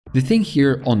The thing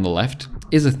here on the left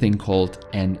is a thing called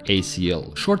an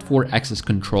ACL, short for Access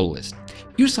Control List.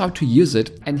 Here's how to use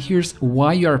it, and here's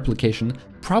why your application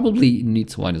probably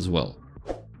needs one as well.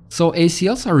 So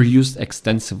ACLs are used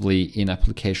extensively in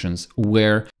applications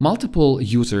where multiple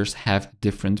users have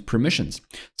different permissions.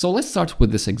 So let's start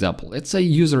with this example. Let's say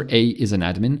user A is an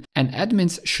admin, and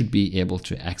admins should be able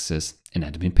to access an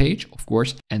admin page, of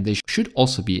course, and they should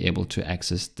also be able to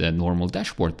access the normal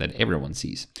dashboard that everyone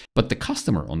sees. But the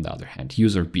customer, on the other hand,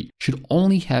 user B, should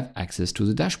only have access to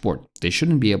the dashboard. They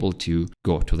shouldn't be able to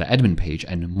go to the admin page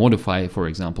and modify, for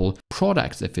example,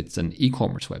 products if it's an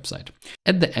e-commerce website.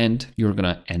 At the end, you're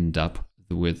gonna end up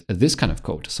with this kind of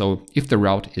code. So if the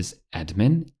route is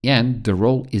admin and the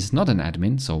role is not an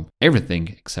admin, so everything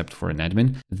except for an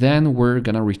admin, then we're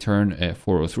gonna return a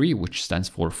 403, which stands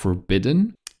for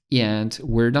forbidden. And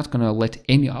we're not gonna let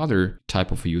any other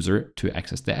type of user to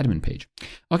access the admin page.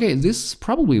 Okay, this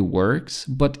probably works,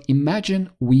 but imagine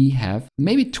we have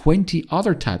maybe 20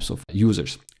 other types of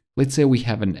users. Let's say we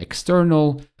have an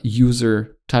external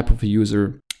user, type of a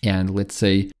user, and let's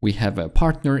say we have a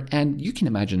partner, and you can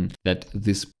imagine that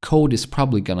this code is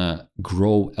probably gonna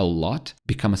grow a lot,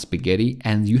 become a spaghetti,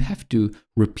 and you have to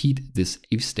repeat this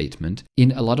if statement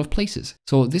in a lot of places.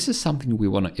 So this is something we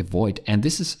want to avoid, and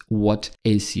this is what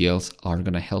ACLs are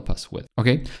going to help us with.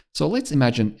 Okay, so let's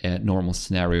imagine a normal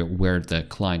scenario where the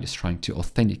client is trying to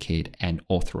authenticate and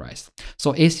authorize.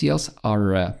 So ACLs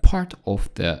are a part of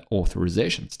the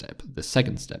authorization step, the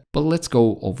second step, but let's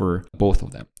go over both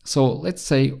of them. So let's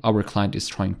say our client is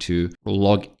trying to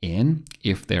log in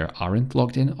if they aren't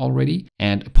logged in already,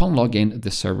 and upon login,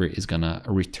 the server is gonna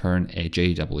return a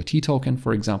JWT token.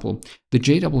 For example, the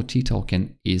JWT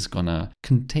token is gonna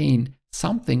contain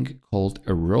something called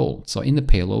a role. So in the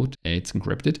payload, it's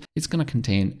encrypted, it's gonna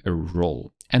contain a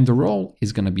role. And the role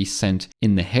is gonna be sent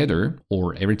in the header,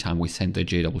 or every time we send the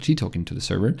JWT token to the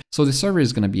server. So the server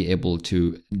is gonna be able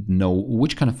to know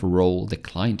which kind of a role the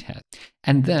client has.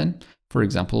 And then, for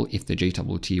example, if the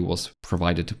JWT was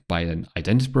provided by an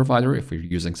identity provider, if we're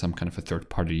using some kind of a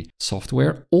third-party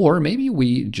software, or maybe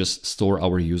we just store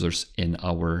our users in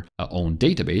our own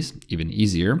database, even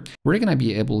easier, we're going to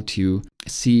be able to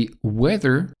see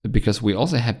whether, because we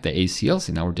also have the ACLs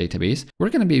in our database, we're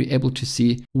going to be able to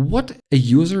see what a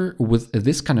user with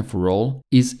this kind of role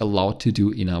is allowed to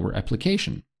do in our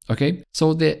application. Okay,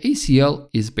 so the ACL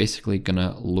is basically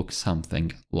gonna look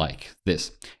something like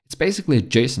this. It's basically a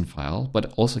JSON file,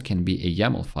 but also can be a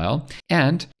YAML file,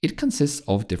 and it consists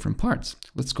of different parts.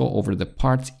 Let's go over the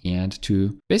parts and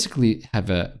to basically have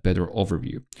a better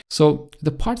overview. So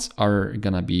the parts are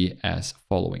gonna be as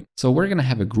following. So we're gonna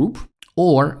have a group,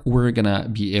 or we're gonna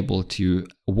be able to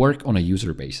work on a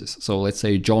user basis. So let's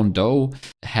say John Doe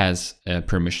has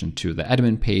permission to the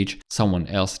admin page. Someone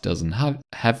else doesn't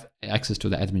have access to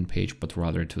the admin page, but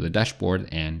rather to the dashboard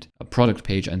and a product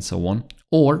page and so on.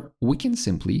 Or we can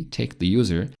simply take the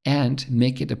user and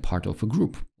make it a part of a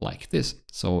group like this.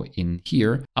 So in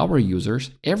here, our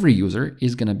users, every user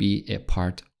is gonna be a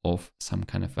part of some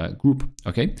kind of a group.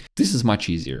 Okay, this is much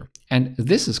easier. And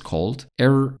this is called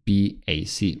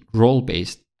RBAC,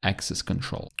 role-based access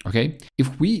control. Okay,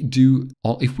 if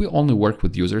we only work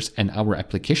with users and our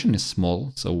application is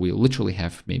small, so we literally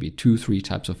have maybe 2-3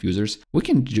 types of users, we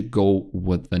can go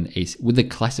with the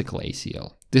classical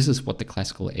ACL. This is what the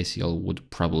classical ACL would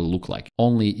probably look like,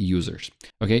 only users.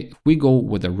 Okay, if we go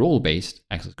with a role-based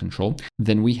access control,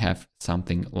 then we have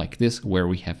something like this where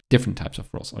we have different types of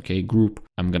roles. Okay, group,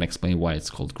 I'm gonna explain why it's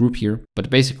called group here, but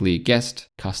basically guest,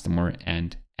 customer,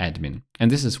 and admin. And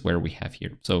this is where we have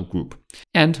here, so group.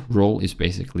 And role is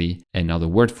basically another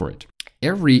word for it.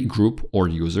 Every group or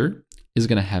user is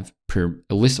going to have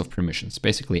a list of permissions,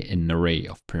 basically an array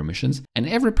of permissions. And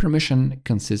every permission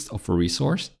consists of a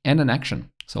resource and an action.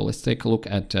 So let's take a look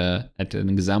at an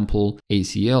example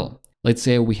ACL. Let's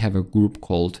say we have a group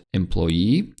called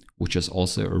employee, which is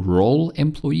also a role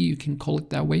employee, you can call it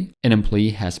that way. An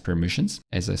employee has permissions.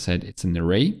 As I said, it's an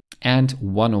array. And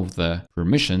one of the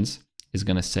permissions is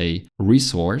going to say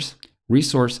resource.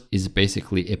 Resource is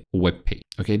basically a web page,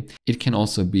 okay? It can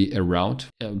also be a route.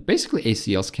 Basically,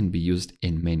 ACLs can be used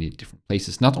in many different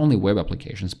places, not only web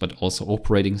applications, but also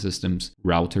operating systems,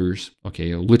 routers,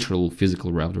 okay, literal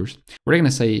physical routers. We're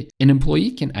gonna say an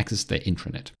employee can access the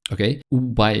intranet, okay?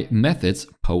 By methods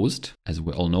post, as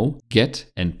we all know,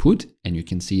 get and put, and you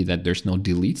can see that there's no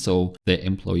delete, so the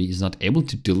employee is not able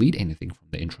to delete anything from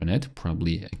the intranet,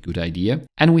 probably a good idea.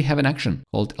 And we have an action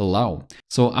called allow.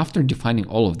 So after defining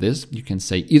all of this, you can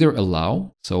say either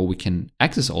allow, so we can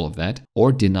access all of that,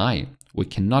 or deny. We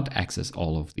cannot access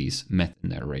all of these methods in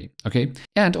the array, okay?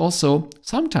 And also,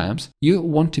 sometimes you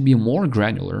want to be more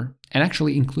granular and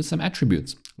actually include some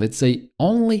attributes. Let's say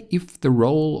only if the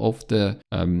role of the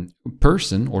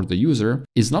person or the user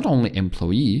is not only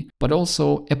employee, but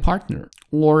also a partner,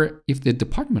 or if the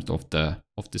department of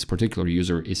this particular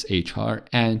user is HR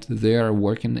and they are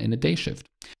working in a day shift.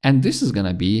 And this is going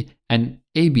to be an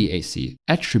ABAC,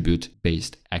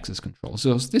 attribute-based access control.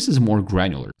 So this is more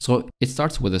granular. So it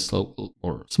starts with a slow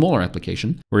or smaller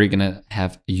application where you're going to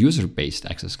have a user-based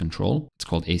access control. It's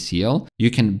called ACL. You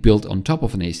can build on top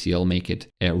of an ACL, make it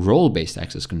a role-based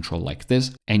access control like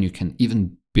this, and you can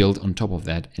even build on top of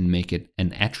that and make it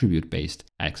an attribute-based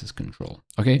access control.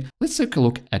 Okay, let's take a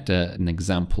look at an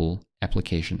example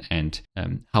application and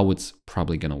how it's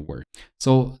probably going to work.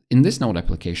 So in this Node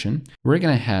application, we're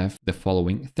going to have the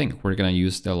following thing. We're going to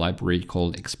use the library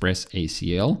called Express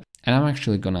ACL. And I'm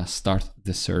actually going to start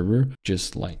the server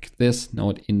just like this,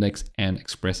 Node index and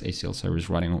Express ACL service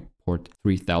running on port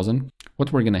 3000.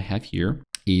 What we're going to have here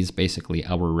is basically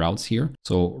our routes here.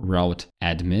 So route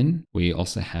admin, we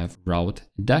also have route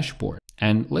dashboard.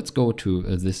 And let's go to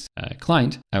this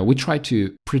client. We try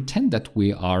to pretend that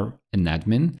we are an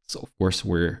admin. So of course,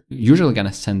 we're usually going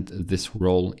to send this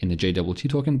role in a JWT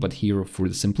token, but here for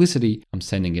the simplicity, I'm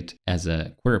sending it as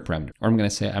a query parameter. Or I'm going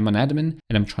to say I'm an admin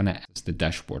and I'm trying to access the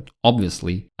dashboard.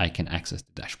 Obviously, I can access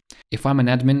the dashboard. If I'm an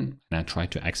admin and I try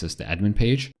to access the admin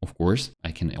page, of course,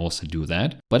 I can also do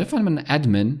that. But if I'm an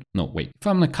admin, if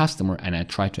I'm a customer and I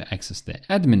try to access the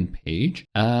admin page,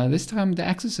 this time the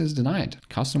access is denied.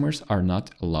 Customers are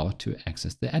not allowed to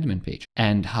access the admin page.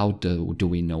 And how do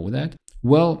we know that?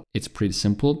 Well, it's pretty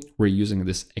simple. We're using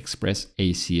this Express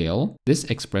ACL. This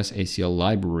Express ACL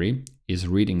library is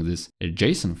reading this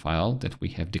JSON file that we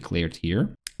have declared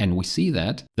here. And we see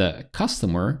that the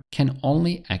customer can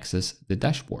only access the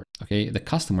dashboard. Okay, the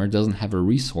customer doesn't have a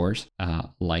resource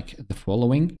like the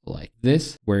following, like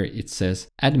this, where it says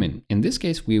admin. In this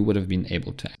case, we would have been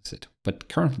able to access it, but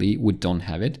currently we don't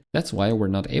have it. That's why we're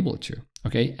not able to.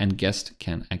 Okay, and guest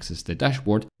can access the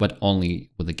dashboard, but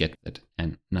only with the get method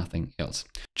and nothing else.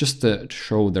 Just to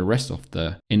show the rest of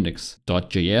the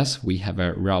index.js, we have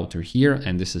a router here,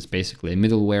 and this is basically a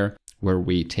middleware where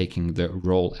we taking the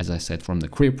role, as I said, from the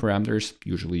query parameters.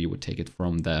 Usually you would take it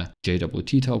from the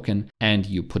JWT token and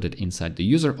you put it inside the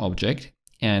user object,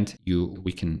 and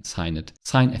we can sign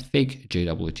a fake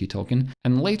JWT token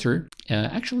and later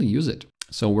actually use it.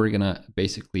 So we're gonna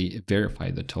basically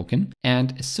verify the token.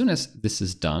 And as soon as this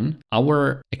is done,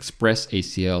 our Express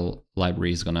ACL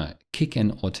library is gonna kick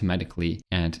in automatically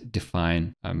and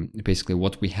define basically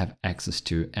what we have access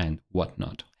to and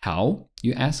whatnot. How,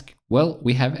 you ask? Well,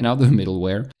 we have another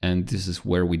middleware, and this is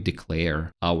where we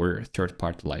declare our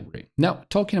third-party library. Now,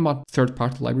 talking about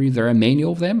third-party library, there are many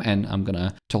of them, and I'm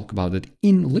gonna talk about it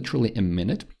in literally a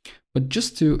minute. But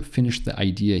just to finish the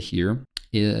idea here,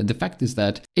 the fact is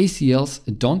that ACLs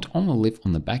don't only live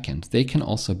on the backend, they can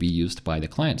also be used by the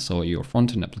client. So your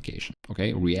front-end application,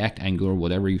 okay, React, Angular,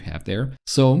 whatever you have there.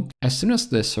 So as soon as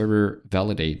the server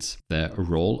validates the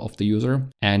role of the user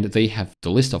and they have the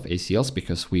list of ACLs,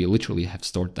 because we literally have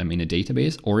stored them in a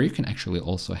database, or you can actually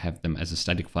also have them as a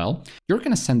static file, you're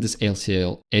going to send this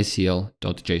ACL.json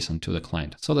to the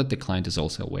client so that the client is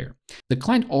also aware. The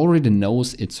client already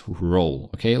knows its role,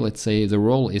 okay? Let's say the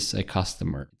role is a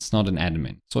customer, it's not an admin.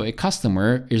 So a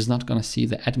customer is not going to see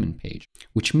the admin page,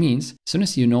 which means as soon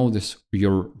as you know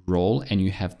your role and you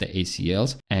have the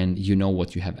ACLs and you know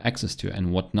what you have access to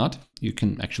and whatnot, you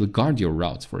can actually guard your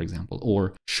routes, for example,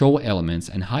 or show elements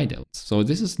and hide elements. So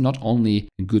this is not only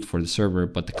good for the server,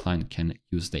 but the client can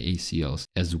use the ACLs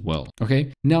as well.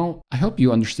 Okay, now I hope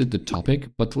you understood the topic,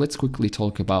 but let's quickly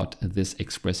talk about this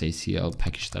Express ACL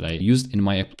package that I used in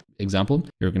my example.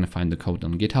 You're going to find the code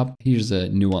on GitHub. Here's a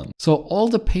new one. So all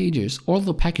the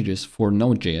packages for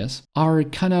Node.js are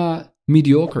kind of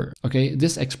mediocre. Okay,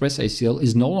 this Express ACL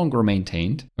is no longer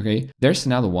maintained. Okay, there's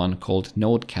another one called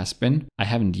Node Caspin. I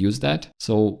haven't used that,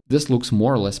 so this looks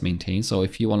more or less maintained. So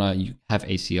if you want to have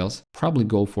ACLs, probably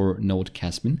go for Node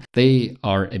Caspin. They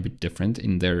are a bit different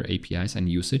in their APIs and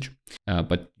usage,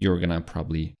 but you're gonna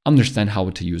probably understand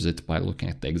how to use it by looking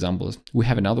at the examples. We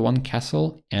have another one,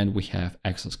 Castle, and we have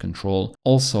access control,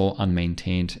 also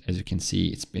unmaintained. As you can see,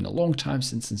 it's been a long time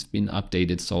since it's been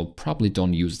updated, so probably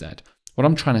don't use that. What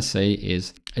I'm trying to say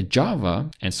is Java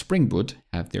and Spring Boot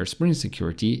have their Spring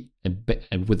security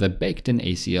with a baked-in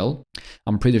ACL.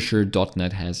 I'm pretty sure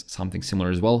 .NET has something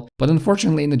similar as well. But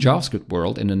unfortunately, in the JavaScript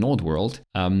world, in the Node world,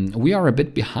 we are a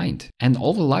bit behind. And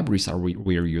all the libraries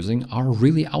we're using are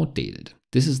really outdated.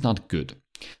 This is not good.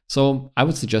 So I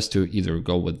would suggest to either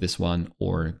go with this one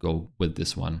or go with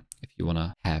this one if you want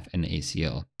to have an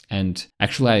ACL. And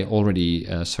actually, I already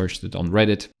searched it on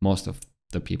Reddit. Most of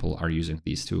the people are using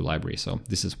these two libraries. So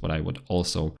this is what I would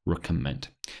also recommend.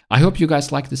 I hope you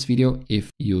guys liked this video. If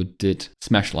you did,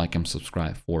 smash like and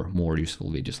subscribe for more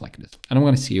useful videos like this. And I'm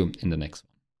going to see you in the next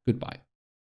one. Goodbye.